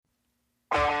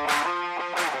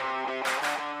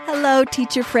Hello,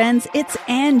 teacher friends. It's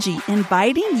Angie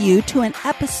inviting you to an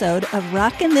episode of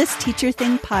Rockin' This Teacher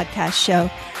Thing podcast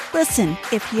show. Listen,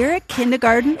 if you're a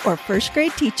kindergarten or first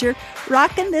grade teacher,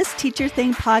 Rockin' This Teacher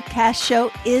Thing podcast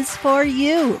show is for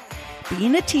you.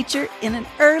 Being a teacher in an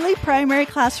early primary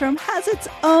classroom has its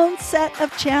own set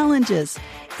of challenges.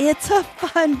 It's a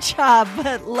fun job,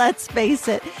 but let's face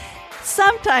it,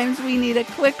 sometimes we need a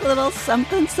quick little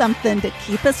something to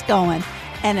keep us going.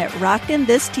 And at Rockin'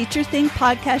 This Teacher Thing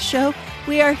podcast show,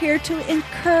 we are here to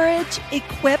encourage,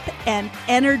 equip, and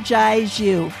energize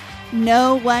you.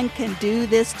 No one can do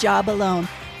this job alone.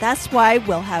 That's why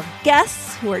we'll have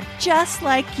guests who are just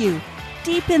like you,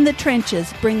 deep in the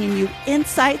trenches, bringing you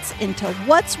insights into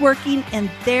what's working in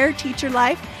their teacher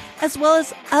life, as well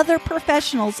as other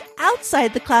professionals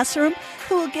outside the classroom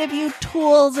who will give you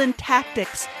tools and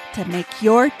tactics to make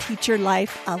your teacher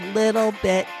life a little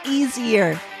bit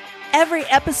easier. Every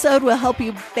episode will help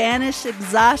you banish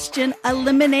exhaustion,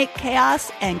 eliminate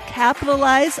chaos, and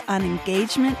capitalize on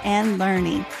engagement and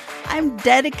learning. I'm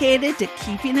dedicated to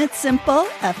keeping it simple,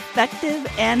 effective,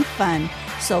 and fun.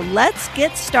 So let's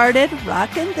get started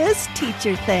rocking this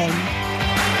teacher thing.